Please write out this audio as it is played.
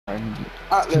and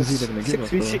Atlas, they're gonna give us,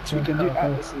 6v6, we can do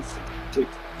Atlas and 6v6.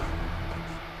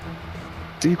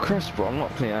 Do you crush, bro? I'm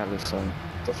not playing Atlas, son.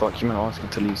 The fuck, you might ask him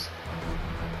to lose.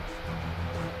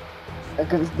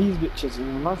 Against these bitches, you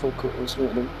know, rifle cut was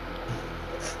with them.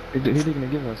 Who they gonna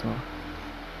give us, huh?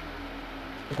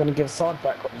 They're gonna give Sard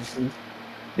back, obviously.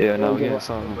 Yeah, no, yeah,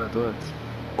 son, words.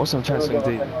 What's I'm trying to say,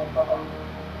 David?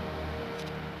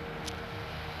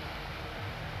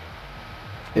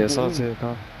 Yeah, Sard's here,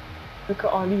 huh? Look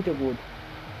at our leaderboard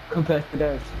compared to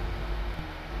theirs.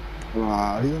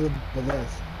 Wow, he's the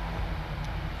best.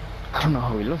 I don't know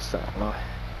how we lost that, like.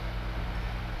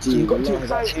 You got too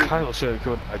excited. Kyle should have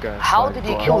killed that guy. How did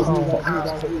he kill?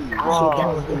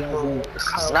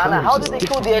 Nah, how did they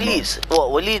kill the elites? What,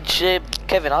 Walid, Shib,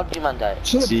 Kevin, how did you man die?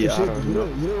 See, I don't know.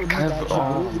 You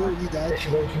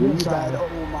died. Oh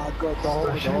my god, the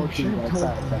whole team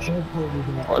died.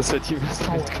 I said you was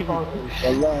like,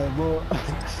 Wallahi, bro.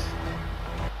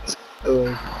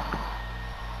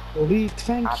 Walid,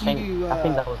 thank you. I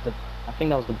think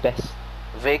that was the best.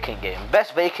 Vacant game.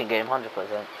 Best vacant game,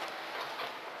 100%.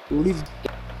 Walid.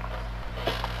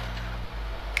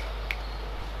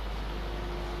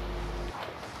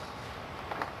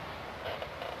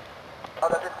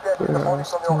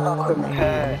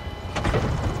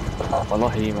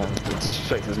 Wallahi, man. It's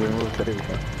straight as we're moved today.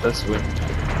 Let's win.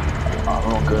 I'm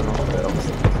not going off there.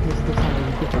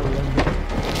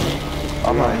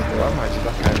 I might just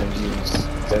back at them jeans.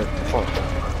 They're fuck.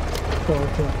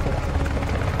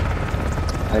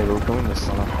 Hey, we're going this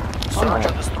summer. Search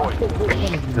and destroy.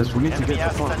 Because we need to get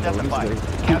the fuck. Identified.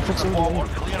 Capture the bomb or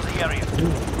clear the area.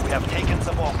 We have taken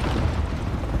the bomb.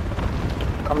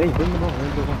 Come, hey, bring the bomb,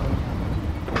 bring the bomb.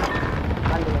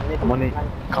 Come on, hey.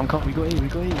 Come, we go A, Come,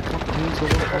 come.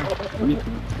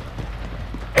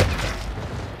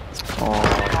 Oh,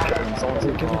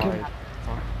 Kevin.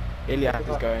 Iliad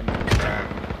is going.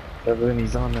 Kevin,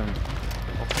 he's on them.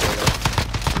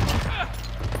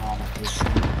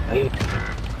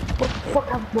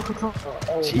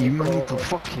 Gee, you might need to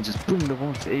fucking just bring the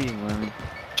bomb to A, man.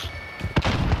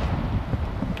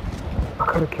 I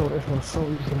could have killed this one so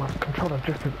easy, my controller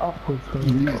drifted upwards.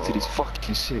 You lose to these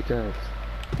fucking shit, guys.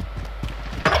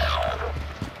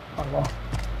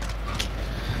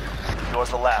 Yours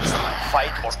the last.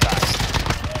 Fight or die.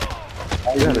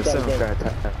 Yeah, the 7th guy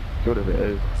attack. Go to the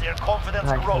A. Their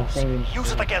confidence grows.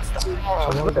 Use it against them.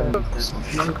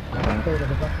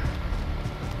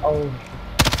 Oh.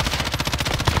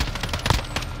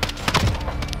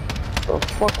 The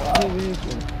fuck are you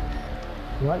doing?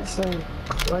 Right side.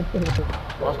 Right there.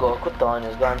 Let's go, put down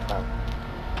his gun, man.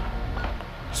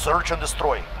 Search and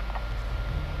destroy.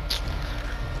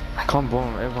 I can't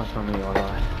bomb everyone from me,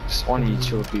 alright. Just one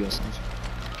each will be or something.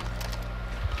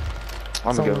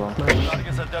 I'm gonna go on.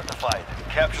 Targets identified.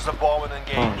 Capture the bomb and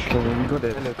engage. Oh, okay, we got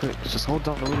it. Hello, quick. Just hold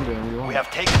down the window and we won. We have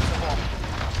taken the bomb.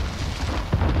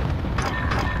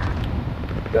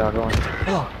 Yeah, go on.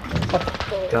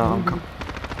 Yeah, I'm coming.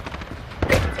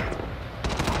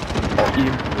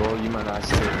 Oh, you man, I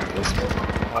stayed in this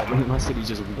one. My city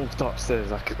just walked upstairs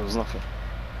like it was nothing.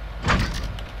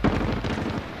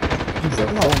 He's a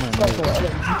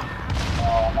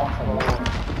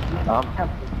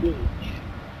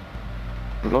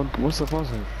what's the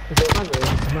puzzle?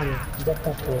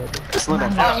 It's not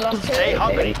that. Stay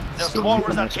hungry. There's more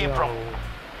where that came from.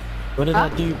 What did I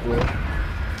do, bro?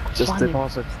 Just the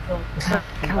puzzle.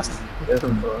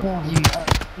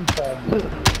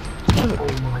 Oh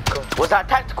my god. Was that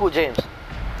tactical, James?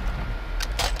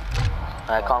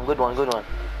 Alright, calm. Good one, good one.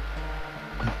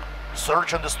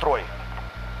 Search and destroy.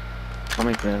 I'm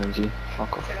making energy.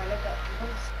 Fuck off.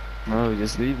 No,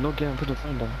 just leave. Not getting put the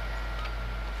phone down.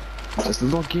 Just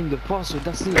log in the password.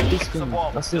 That's it. This The gun.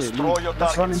 bomb. That's it. Destroy Leave. your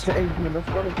Let's run targets. into 8, man. Let's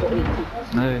run into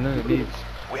 8. No, leave.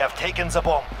 We have taken the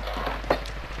bomb.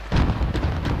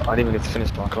 I didn't even get to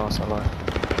finish my class. I lied.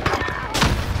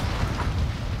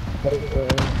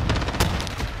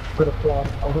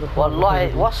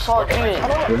 Wallahi, what's Saad doing?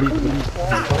 Release.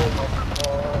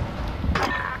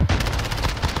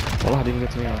 Well, I didn't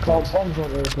get to me. Bombs on there,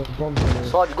 bombs on there.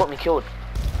 Saad, you got me killed.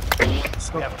 We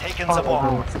have taken the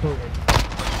bomb.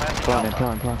 Plan.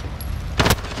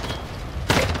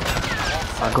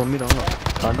 I got mid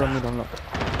unlock.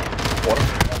 What?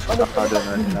 I don't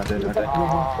know.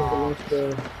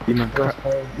 You man, crap.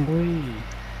 Wait.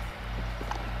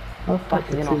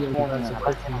 That's in on spawn.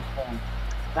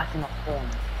 That's in on spawn.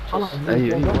 Hey,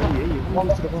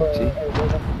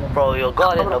 Bro, you're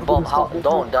guarding the bomb. How?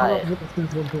 Don't die.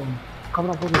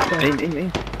 Coming up on the stairs.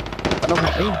 Aim.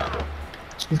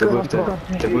 They're both there.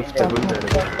 They're both there.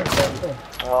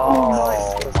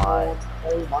 Oh my.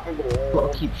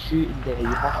 Gotta keep shooting there, you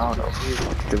have How the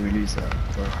fuck did we lose that?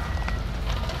 Bro?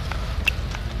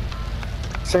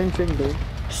 Same thing, dude.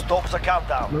 Stop the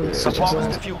countdown. The Such a bomb is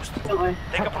disaster. defused.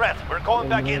 Take a breath. We're going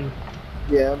back in.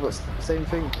 Yeah, but same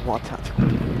thing. What a tactical.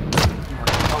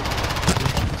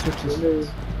 Switches.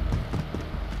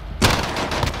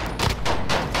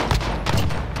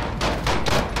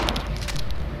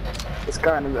 This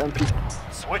guy in the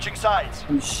MP. Switching sides.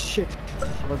 Oh shit.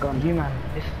 We're going, you man.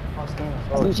 This first game as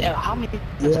well. How many?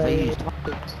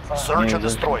 Search Yeah, and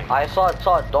destroy. I saw it.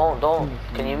 Don't.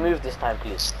 Can you move this time,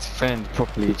 please? Defend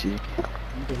properly, G.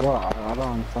 What? I don't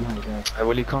understand how you guys.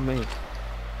 Will you come in?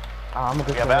 I'm a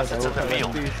good We have player, assets in the though.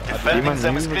 field. Defending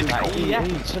them is critical.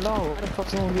 Hey, chill out. What the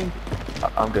fuck's wrong with you?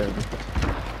 I'm good.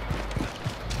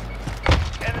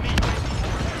 Enemy.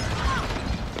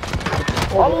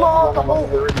 Allah, the whole.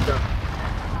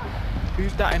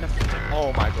 Who's that in a...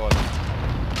 Oh my god.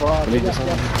 Will you just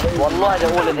Wallah,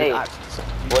 they're all in A.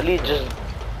 Waleed just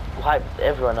wiped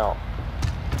everyone out.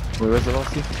 Wait, where's the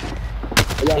last team?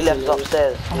 He left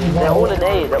upstairs. They're all in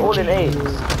A. They're all in A.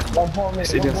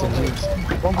 It's Ilyas and James.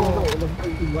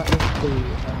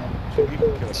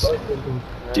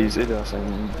 Jeez, Ilyas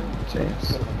and James.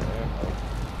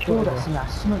 Sure, that's in that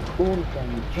smoked all of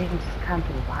them. James is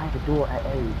camping behind the door at A.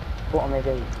 Bottom of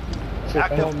A.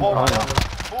 Active bomb alarm.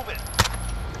 Move it.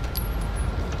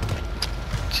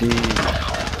 Jeez.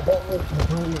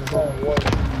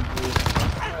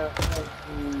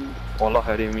 Wallah,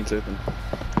 I didn't mean to open.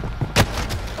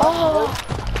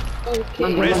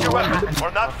 Raise your weapon.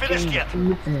 We're not finished yet.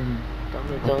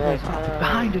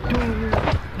 Behind the door.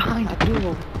 Behind the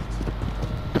door.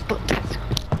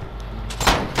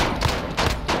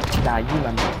 Nah, you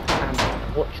man.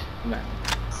 Watch, man.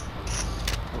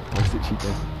 What's it,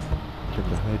 cheaper?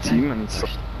 Team and it's...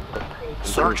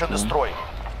 Search and destroy.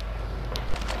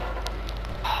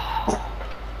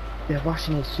 They're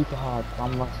rushing it super hard.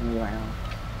 I'm rushing you right now.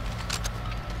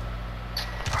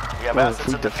 We have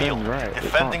assets in the field.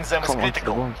 Defending them is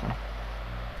critical.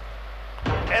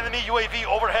 Enemy UAV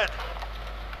overhead.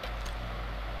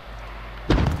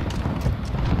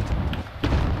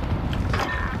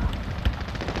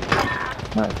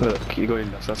 Right, look, you got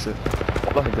Ilyas, that's it.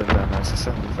 Wallah, he did that, man. It's a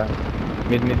 75.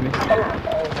 Mid. There's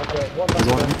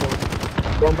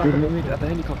one mid, at the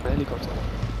helicopter.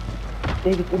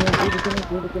 David, come in.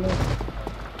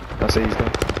 That's it, he's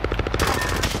done.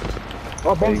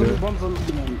 Oh, There you go. bombs on me.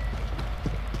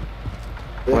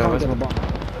 Where's my bomb?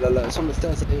 لا it's on the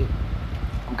stairs here.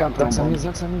 I'm camping on bombs.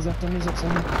 That's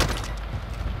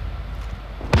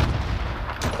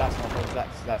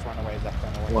one away, that's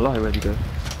one away. Wallah, where'd you go?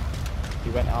 He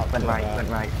went up. Went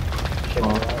right.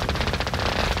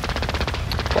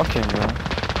 Fucking man.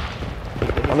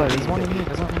 Wallah, there's one in here,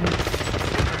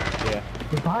 Yeah.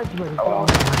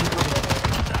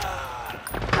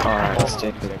 Alright, that's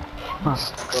Jacob.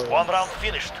 One round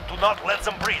finished. Do not let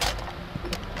them breathe.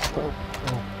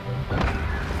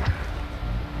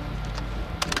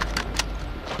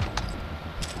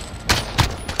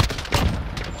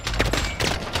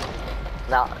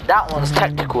 Now, that one's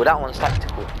tactical. Yeah,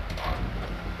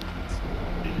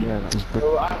 that's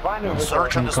good.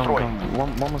 Search and destroy.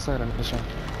 One more side and push on.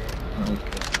 Okay.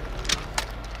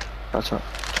 Watch out.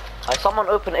 Someone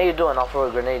open A door and I'll throw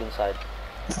a grenade inside.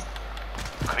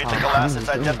 Critical assets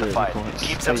identified.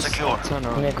 Keep them secure. Turn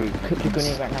around. Yeah, cook your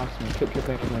grenade right now, Smith. Cook your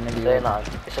grenade whenever you're Say ready. no.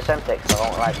 It's a Semtex, I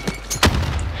don't like it.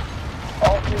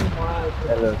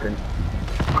 Hello, good.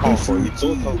 Can't for you. It's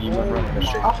also you went running the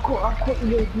street.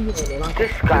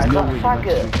 This guy's There's no a way you went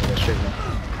faggot. to the street, man.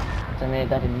 So maybe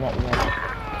that did not work.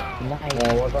 Nice.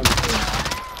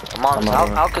 Mom,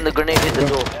 how can the grenade hit the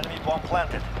door? Enemy bomb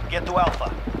planted. Get to Alpha.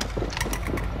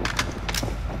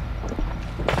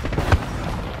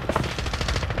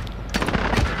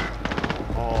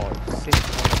 Oh, he's sitting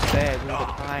on the stairs all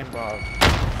the time, bro.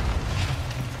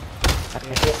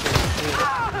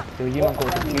 So you man go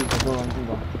to the as well and do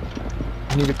that.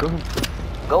 I need to go.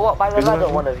 Go up by the ladder,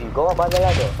 one of you. Go up by the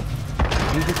ladder.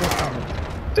 You just get down.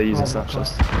 They're using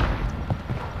snapshots.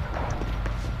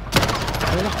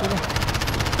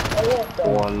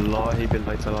 Wallahi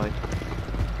billahi talai.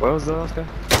 Where was the last guy?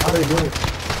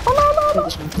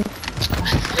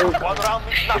 One round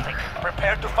means nothing.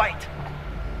 Prepare to fight.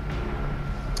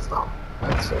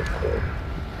 That's so cool.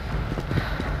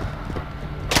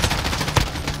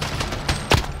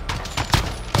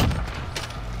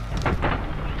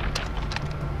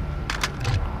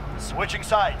 Switching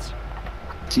sides.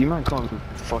 T-Man can't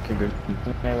fucking go.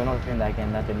 No, we're not doing that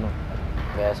again. That did not.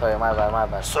 Yeah, sorry, my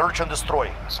bad. Search and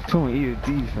destroy. It's pulling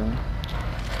EOD, man.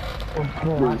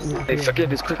 Hey, forget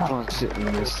this quick punch shit,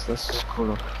 man. Let's just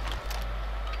cool off.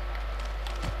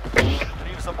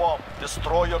 Retrieve the bomb.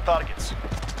 Destroy your targets.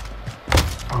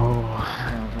 Oh,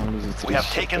 I'm losing to We have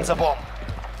taken the bomb.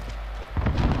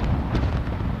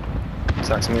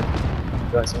 Sax me.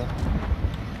 Sax me.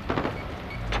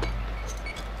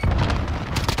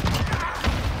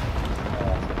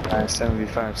 Alright,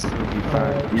 75,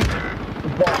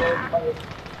 75.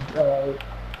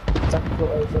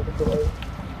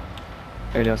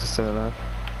 Elias is still alive.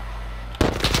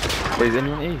 Wait, is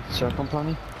anyone A? Should I come plan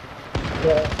me?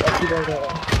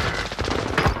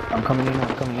 I'm coming in now,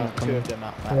 I'm coming in, I'm Two coming of in. them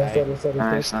out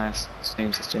Nice, nice. It's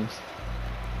James, it's James.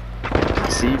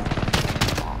 See?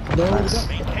 Nice.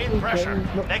 Maintain pressure.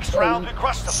 Next round, we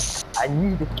crush them. I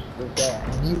knew this was there.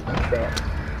 I knew it was there.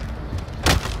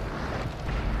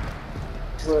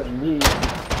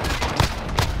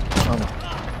 Oh no.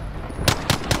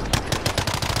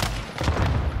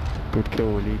 Good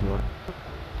kill, lead one.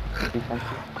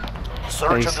 Search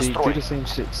Hey, and see, do destroy. the same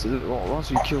shit. So,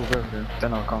 once we kill Verder,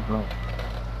 then I'll come out.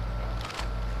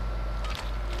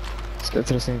 Let's get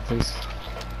to the same place.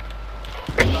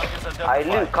 Targets Alright,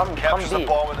 Luke, identified. come Capture the B.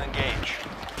 bomb and engage.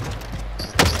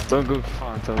 Don't go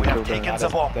far until we We kill have taken Verder. the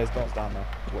bomb. There's bots down there.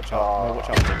 Watch out. No, watch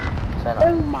out. Say no.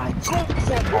 Oh my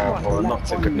god, Oh, not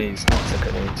to grenades, not to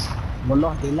grenades.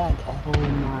 Wallah, they land. Oh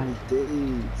my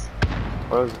days.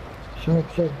 Where is it? Check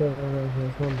there,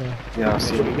 there's one there. Yeah, I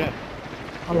see Should we it. get?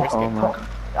 Oh my god.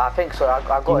 I think so. I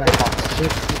got him.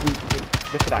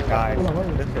 Look at that guy.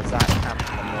 Look at Zach.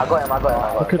 I got him.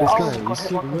 Look at this Oh, guy, you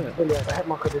see him there? I hit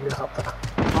my Cornelius up there.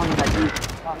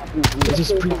 It's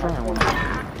just pre-fire one.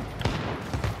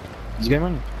 Is game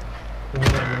on?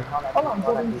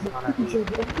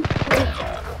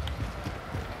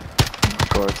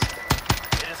 God.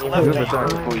 It is You're left the team. time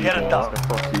before you Get it go. done.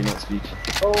 Fuck you, not speech.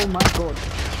 Oh my god.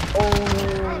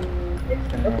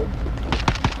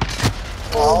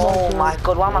 Oh my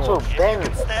god, why am I so If you bent?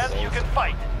 can stand, you can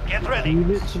fight. Get ready.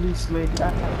 literally slayed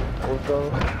that. Although,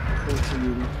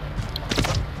 continue.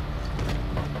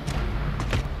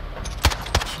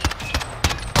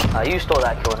 You stole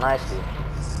that kill nicely.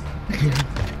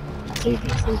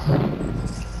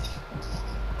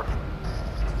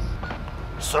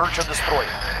 Search and destroy.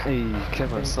 Hey,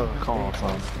 Kevin, so calm,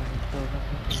 fam.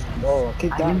 Oh,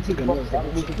 kick I down. need to take the bomb. I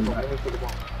need to take the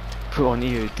bomb. Put on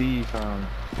EOD, fam.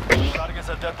 Targets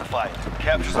identified.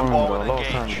 Capture the Oh, bomb a and lot of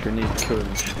time engage. grenade killed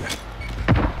me.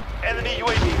 Enemy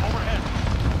UAV overhead.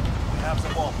 We have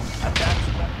the bomb.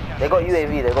 Attack. They got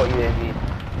UAV. They got UAV.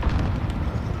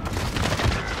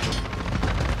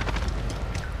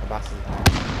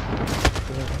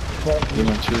 You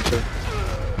know, Chucho.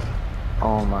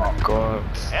 Oh my god.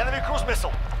 Enemy cruise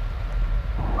missile.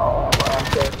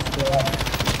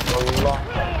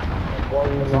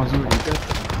 Everyone's already dead.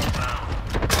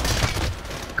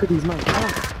 Look at these man.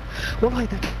 What like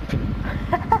that?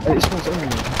 Hey, this one's only.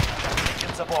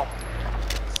 Taking the bomb.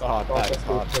 It's hard. That is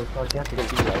hard.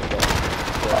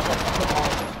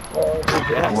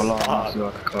 Yeah, well, Yes, I'm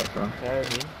like a cut, bro. Carry me.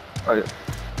 Alright,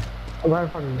 Right in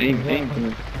front of me. aim for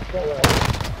me.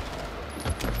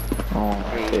 Oh,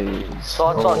 hey.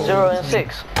 Start 0 and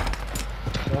 6.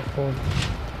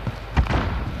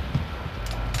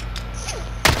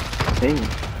 Aim.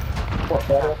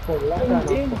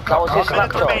 That was his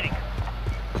Minute snapshot. remaining.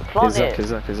 Plant Is it.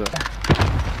 up.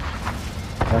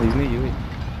 He's near you, wait.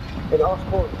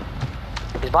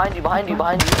 He's behind you.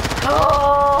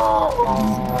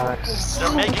 Oh!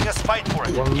 They're making us fight for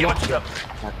it. Give it to them.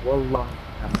 Wallah.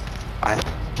 I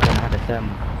don't have a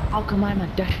thermal. How come I'm a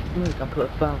dash move? I put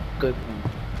a phone. Good.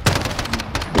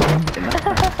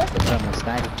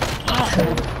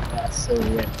 That's so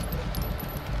weird.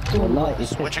 Wallah,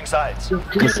 it's Switching sides.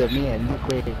 just me and look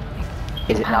where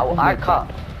is it Now I cut.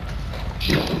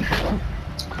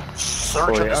 Search Oh,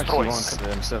 and they actually destroy. wanted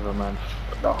them seven man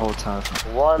the whole time.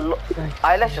 Well,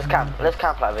 let's just camp. Let's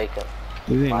camp like vacant.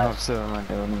 We didn't have seven man,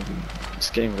 they were not this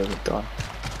game would have done.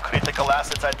 Critical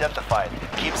assets identified.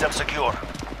 Keep them secure.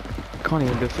 Can't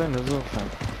even defend as well, fam.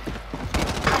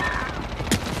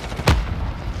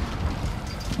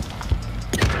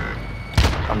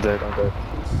 I'm dead.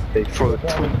 They throw 2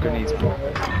 grenades, bro.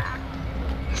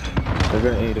 They're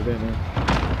going A.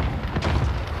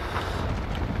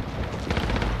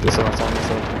 This one's on this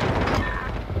side.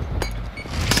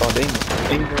 Saw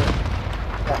aim, bro.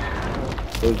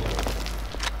 Good.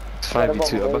 It's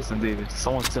 5v2, Abbas and David.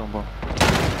 Someone's still on bomb.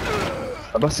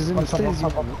 Abbas is in the stairs,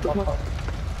 what the fuck?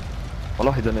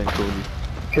 Wallahi don't know who told you.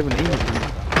 Kevin, aim at me.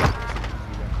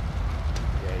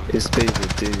 It's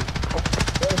David, dude.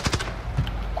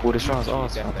 Cool, this round's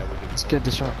ours, man. Let's get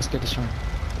this round,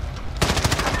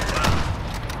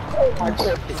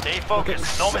 Stay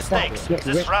focused, no mistakes.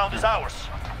 This round is ours.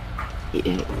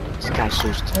 Yeah, this guy's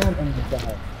so Turn and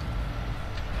die.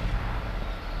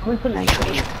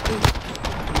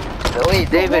 The way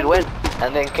David went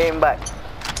and then came back.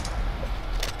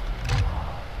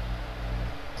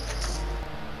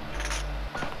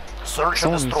 Search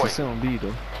and Someone needs to destroy. sit on B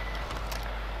though.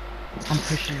 I'm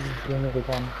pushing grenade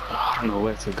again. I don't know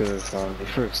where to go, fam. They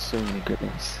throw so many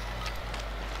grenades.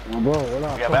 Bro, what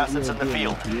up? We have assets in the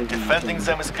field. Defending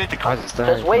them is critical. I just died.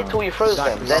 Just wait fam. till you throw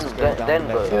them, then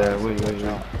go. Yeah, wait.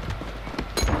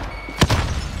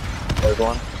 There's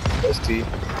one. There's T.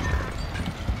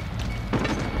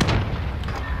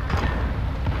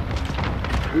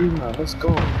 Uma, let's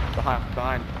go.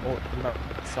 Behind. Oh, no,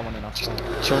 someone in our side.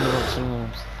 Show me up.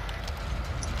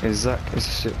 It's Zach,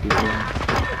 it's shit people.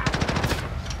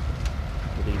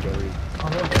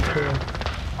 I'm not sure.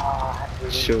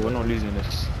 Sure, we're not losing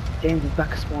this. James is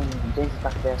back spawning. James is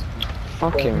back there spawning.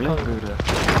 Fuck him, let him go there.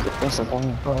 That's a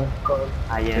bomb.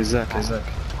 Ah, yeah. It's Zach.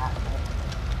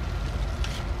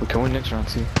 We can win next round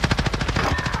too.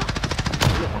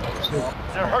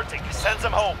 They're hurting. Send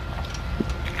them home.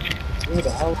 Who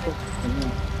the hell?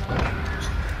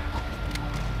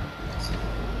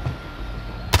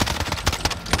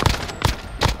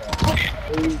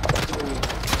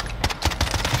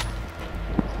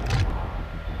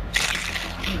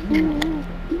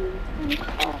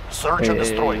 Search and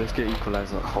destroy. Let's get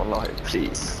equalizer. Wallahi,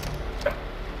 please.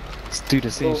 Let's do the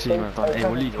same shit, man. Hey,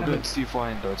 Waleed, we're going too far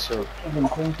in though, chill. I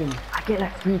get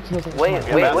like 3 kills. Wait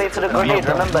for the grenade,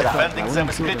 remember that. Defending them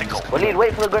is critical. Waleed,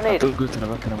 wait for the grenade. Don't go to the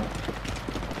back of the map.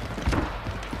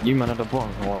 You man at the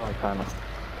bottom, Wallahi, kinda.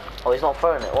 Oh, he's not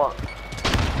throwing it, what?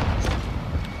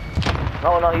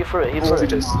 No, he threw it, Just do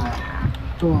this.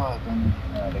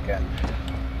 Again.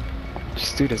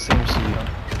 Just do the same shit, you know.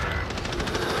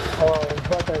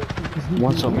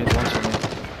 One shot mid.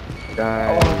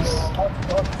 Guys.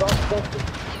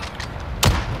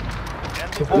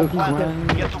 Enemy bomb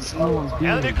planted. Get to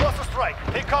enemy cluster strike.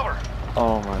 Take cover.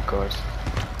 Oh my gosh.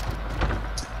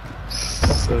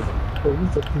 So,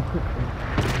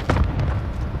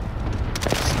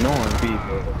 no one B,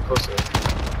 bro. Of course it is.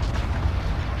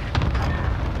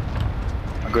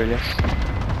 I go left.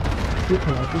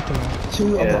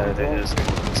 Yeah, there is. You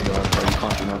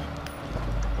can't do that.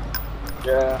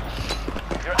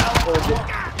 Your ally is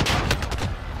broken.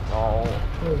 No.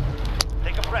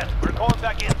 Take a breath. We're going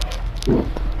back in.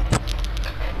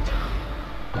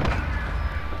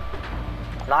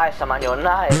 Nice, Emmanuel,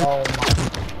 nice.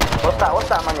 What's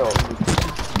that, Emmanuel?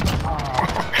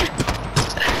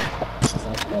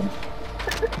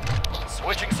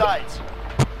 Switching sides.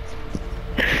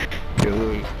 Yo,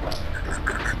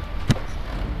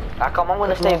 I'm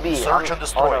gonna stay B. Search and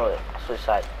destroy. Oh no, switch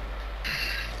side.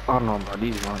 I don't know about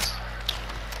these ones.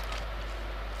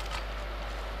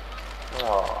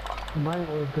 Oh.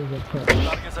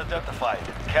 Targets identified.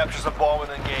 Capture the bomb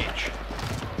and engage.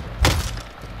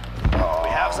 We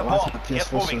have the bomb.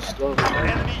 Get moving.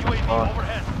 Enemy UAV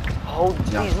overhead. Hold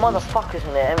these motherfuckers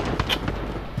in there.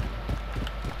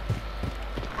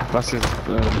 That's his.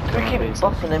 We keep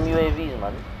busting them UAVs,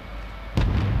 man.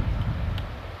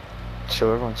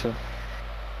 Chill, everyone chill.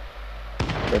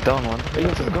 They're down one. They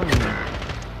got to the gun.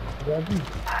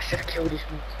 I should have killed this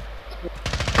one.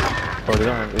 Oh, they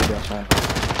don't have ADS, man.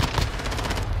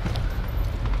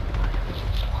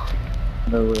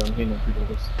 No way, I'm hitting people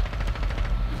this.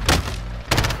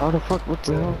 How the fuck? What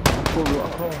the hell?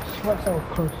 What's so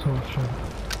close to us, Sean?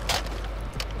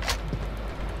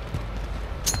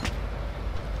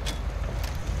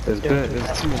 There's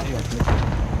two in here.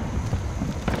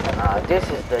 This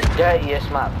is the dirtiest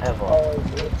map ever.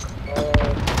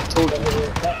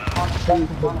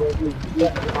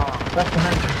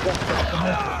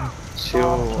 Chill.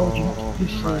 Oh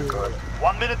my god.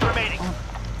 1 minute remaining.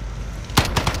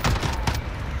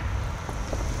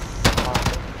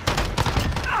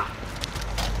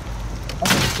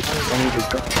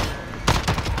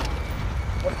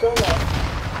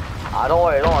 Don't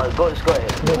worry, the goat's got it.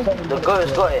 The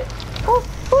goat's got it.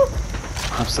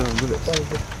 I have 7 bullets.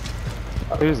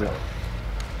 Who is it?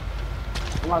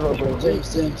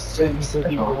 James.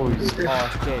 Oh, he's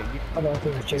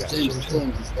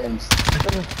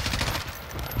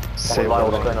Say Wallahi,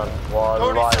 what? what's going on?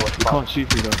 Wallahi, what's You can't shoot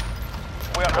me though.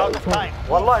 We are out of time.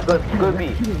 Wallahi, go B.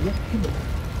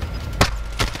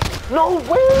 No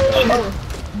way!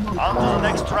 On to the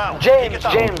next round. Take it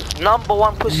out. James,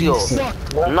 #1 pussy, yo.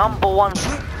 #1.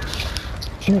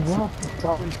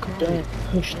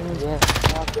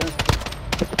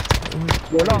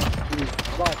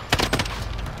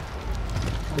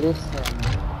 Listen,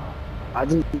 I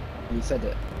didn't. You said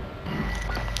it.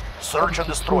 Search and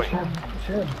destroy.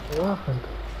 Shit, what happened?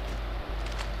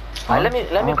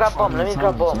 Alright, let me grab bomb. Let me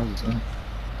grab bomb. I'm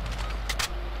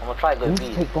gonna try go We B. need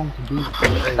to take bomb to B.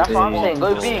 That's what I'm saying.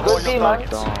 Go B, go B, man.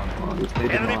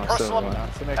 Enemy personal.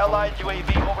 Allied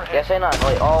UAV overhead. Yeah, say that.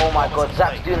 Wait, oh my god,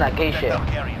 Zach's doing that gay shit.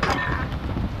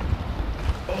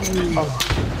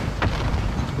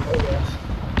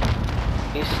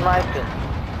 He's sniping.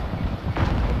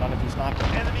 None of you sniping.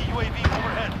 Enemy UAV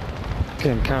overhead.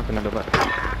 Okay, I'm camping at the back.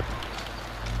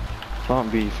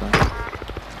 Can't be, fam.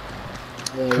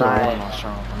 Nice.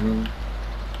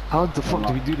 How the fuck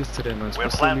do we do this today, man? We're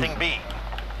planting B.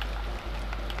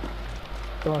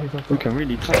 Oh, he's up. We can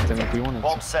really clap them if we wanted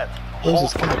Bomb to. set. Where's Hold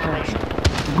this for guy detonation.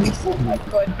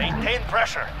 camping? Maintain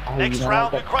pressure. Next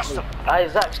round, we crush them. Alright,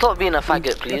 Zach, stop being a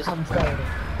faggot, please.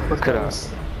 Look at us.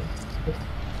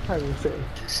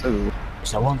 So,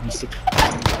 So I won't be sick.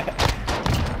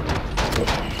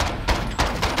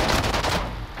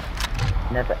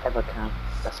 Never ever can.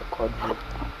 That's a quad.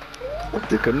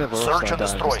 they could never Search upside and down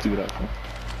destroy. just do that, fam.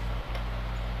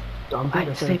 I'm doing the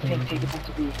Alright, same safe thing. thing, take it back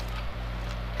to B.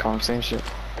 Calm, same shit.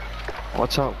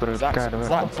 Watch out, bro. Zach, Guy, the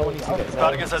Zach, someone needs to get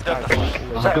Targets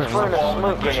identified. Zach's throwing a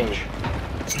smoke grenade.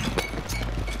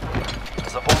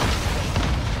 The bomb.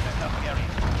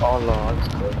 Oh, Lord, I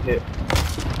just got hit.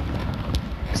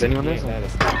 Is anyone there?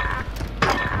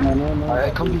 No.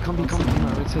 Alright, come B, man,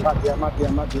 rotate. Might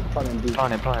be planning B.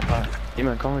 Plan it. Yeah,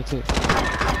 man, come rotate.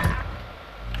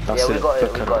 That's Yeah, we got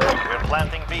it, we got it. We're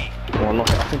planting B. Well, look,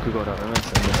 I think we got that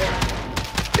momentum.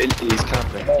 He's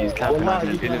camping. He's camping.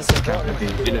 Ilias is camping.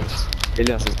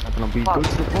 Ilias is camping on B. Go to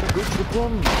the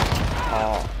bomb.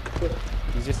 Oh,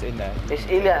 he's just in there. It's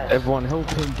Ilias. Everyone help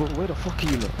him, bro. Where the fuck are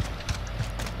you, look?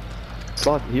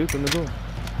 Slide, he opened the door.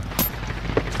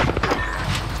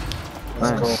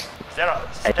 Nice. Sarah,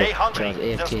 stay hungry.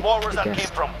 There's more where that came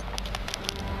from.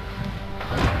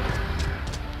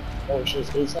 Oh, she's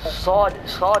Sword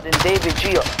and David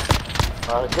G.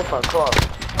 Different class.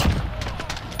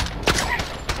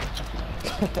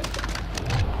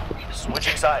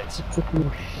 Switching sides.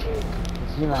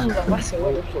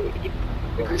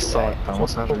 Slide, fam.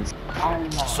 What's happening?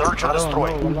 Search and destroy.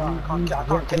 I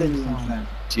can't kill anyone, man.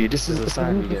 Gee, this is the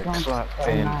side we get clapped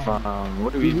in, fam.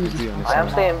 What do we even do on this I am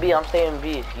side? staying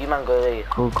B. You man go A.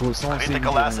 Cool. Someone see me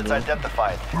Critical doing assets it.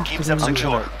 identified. Keep them I'm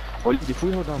secure. Well, if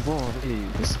we hold down ball,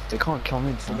 they can't come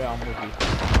in. fam. Yeah, I'm with you.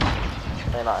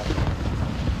 Say nothing.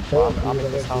 I'm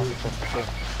in this house. Shit.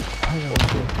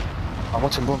 I'm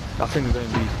watching bomb. I think we're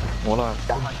going B. Wallah.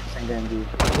 I'm going to B.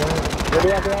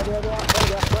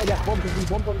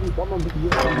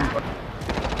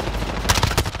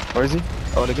 Where is he?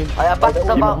 Oh, the game. Abbas is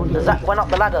about. Zach went up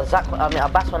the ladder.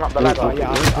 Abbas went up the ladder.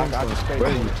 Yeah, I just Where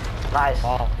are you? Nice.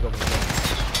 Oh, you got me.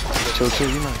 Chill,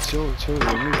 you man. Chill.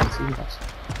 We're moving. See.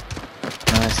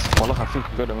 Nice. Wallah, I think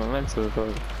we got the momentum, bro.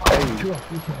 Hey.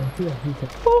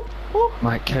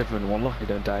 Mike Kevin, wallah, he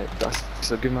don't die.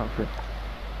 That's a good map for it.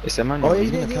 It's Emmanuel.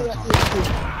 He's gonna count.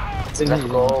 Let's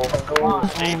go.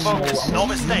 Stay focused. No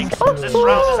mistakes. This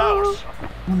round is ours.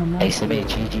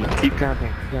 Keep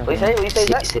camping. What you say,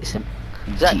 Zach?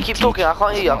 Zach, keep talking. I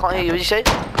can't hear you. What you say?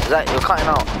 Zach, you're cutting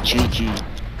out.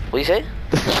 What you say?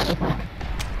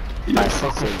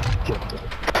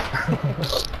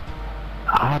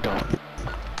 I don't.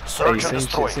 Search and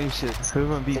destroy. Same shit.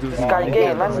 Who and B goes Guy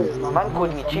gay, man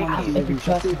called me cheeky.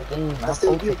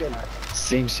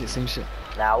 Same shit.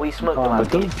 Nah, we smoked him. But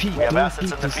don't peek. We have Don't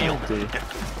assets peek in the the field. side there.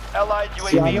 Allied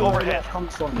See, I UAV know where overhead. that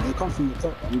comes from. They come from the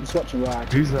top. I'm just watching where I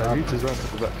Who's that? Who's just right to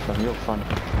the back from? You're funny.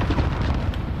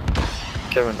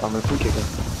 Kevin, I'm a free kicker.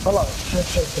 Hello.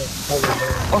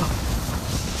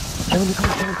 Kevin,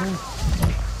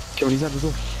 Kevin, he's at the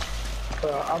door.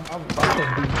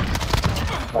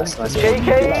 Nice. JK!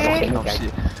 Fucking up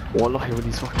shit. Wallahi, when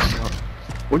he's fucking shit up.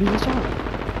 What are you doing?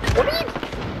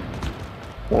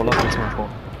 Wallahi, it's my fault.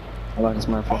 Wallahi, it's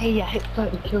my fault. Hey, I hit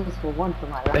 30 kills for one for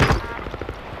my life.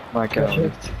 My God.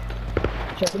 Hey,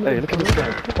 look at this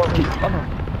guy. Oh no.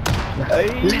 Hey!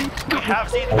 We have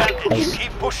the advantage.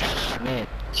 Keep pushing.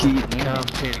 Keep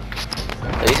camping.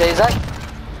 What you say, Zach?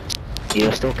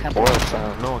 You're still camping. Well,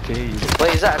 fam, no one can hear you.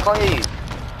 Wait, Zach, I can't hear you.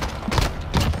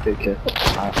 Take care. I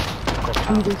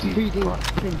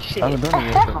haven't done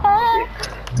it yet,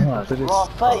 fam. Bro,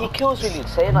 30 kills with you.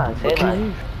 Say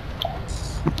nothing.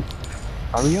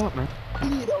 Hurry up, man.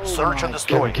 Search and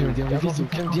destroy. Kevin, do you have a veto?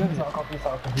 Kevin, do you have it?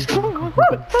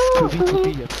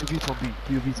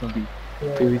 POV on B.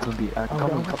 Come on.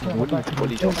 What are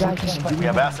you doing? We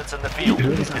have assets in the field.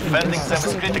 Defending them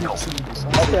is critical. I'll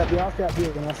stay up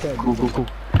here when I said. Cool.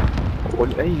 Well,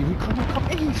 hey, we come A,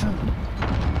 fam.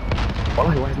 Why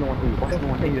is no one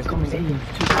A? They're coming A.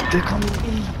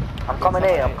 I'm coming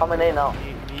in. I'm coming in now.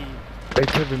 Hey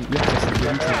Kevin, you have to see the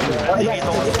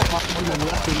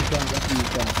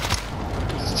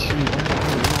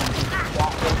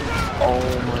Oh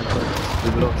my god,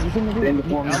 we've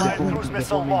lost. Allied cruise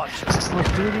missile launched. Oh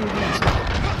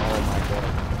my god.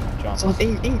 Jump. Stop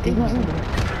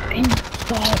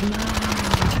now.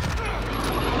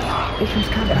 This one's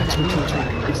camping.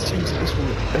 It's changed this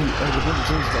one. Hey, the one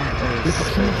changed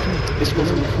this was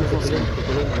on the full force.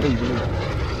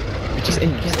 Just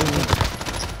aim.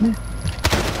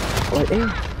 Like aim.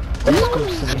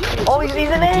 Oh, he's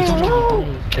in A. No.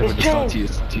 Kevin, It's it's not changed. to you.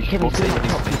 It's to you. Kevin, he's going up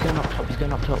top. He's going up top. He's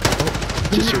going up top.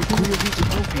 Just your cool your beat to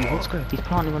help you. What's going? He's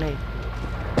planting on A.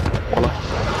 Wallah.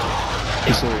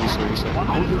 He's sorry.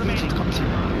 Hold your beat to come to you.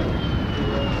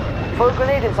 Throw a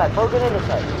grenade inside. Throw a grenade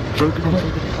inside. Throw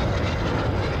grenade.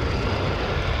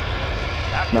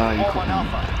 Active Nah, you bomb on can't.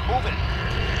 Alpha. Move it.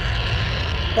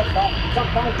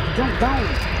 Jump down.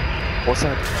 What's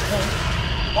that?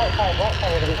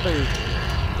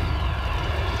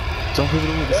 Jump over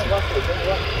the wall.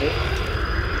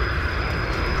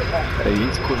 Hey,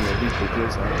 he's cool, man. He's for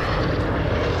close.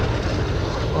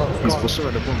 He's for sure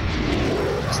at the bomb.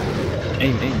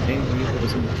 Aim. He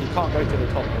can't go to the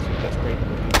top. That's great.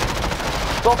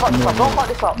 Don't fuck this up. Don't fuck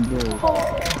this up.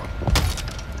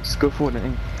 Just go forward and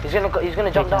aim. He's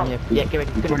gonna jump down. Yeah, get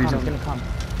ready. He's gonna come.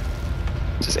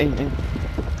 Just aim.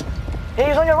 Hey,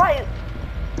 he's on your right.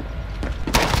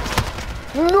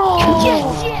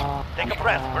 No. Take a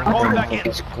breath. We're going back in.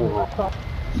 It's cool.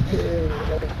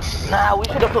 Nah,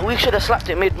 we should have slapped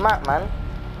it mid map, man.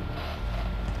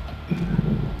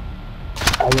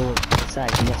 Hello,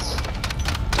 side, yes.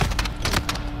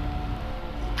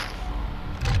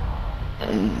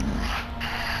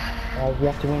 We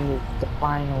have to win the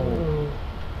final.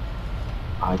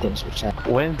 I didn't switch that.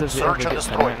 When does it ever Search and get to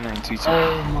destroy. 992?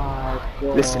 Oh my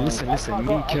god. Listen.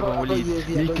 Me, Kevin, will leave.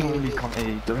 Me can only come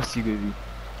A. The rest you go B.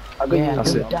 Yeah,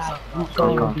 That's it.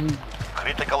 Go.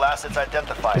 Critical assets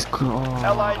identified. It's cool.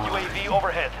 Allied UAV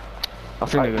overhead. I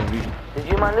think they're going B. Did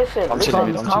you man listen? I'm Listen.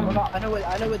 chilling. I know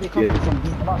where they come Yeah.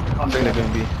 from. I think they're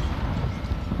going B.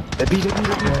 They're B.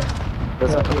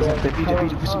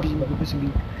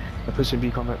 They're pushing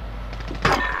B, come back.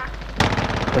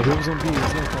 The hills on B,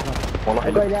 it's no come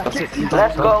back. That's it.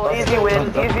 Let's go. Easy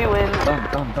win. Done.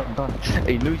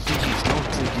 Hey, no GG's, no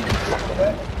GG's.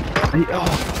 Hey,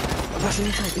 that's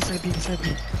inside B.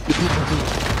 The people B.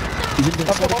 He's in there,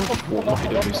 Wallahi,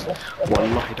 don't lose.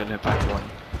 Wallahi, don't let back one.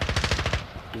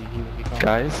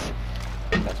 Guys,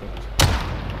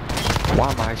 why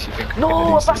am I actually thinking?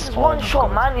 No, Abbas is one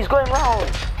shot, man. He's going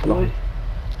round. Wallahi.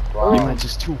 You man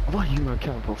just two. Why you man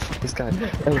count, bro? Fuck this guy.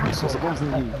 Hey, so the bomb's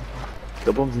in you.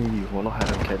 The bomb's in you. Wallahi,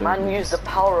 I don't care. Man used the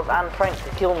power of Anne Frank to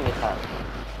kill me, man.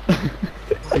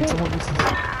 Hey, someone listen.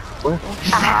 Where?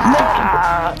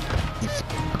 Ah!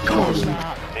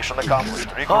 Mission accomplished.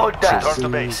 Oh, Regroup. that's- Return to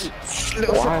base.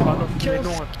 Why am I not killing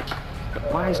no one?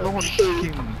 Why is no one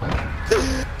shooting?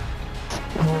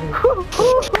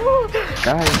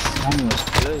 Guys,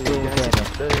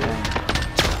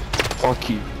 fuck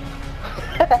you.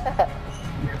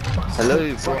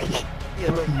 Hello, fuck you.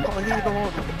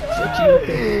 Fuck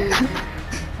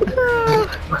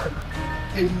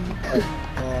you.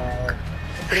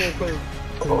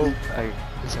 Oh, hey,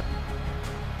 listen.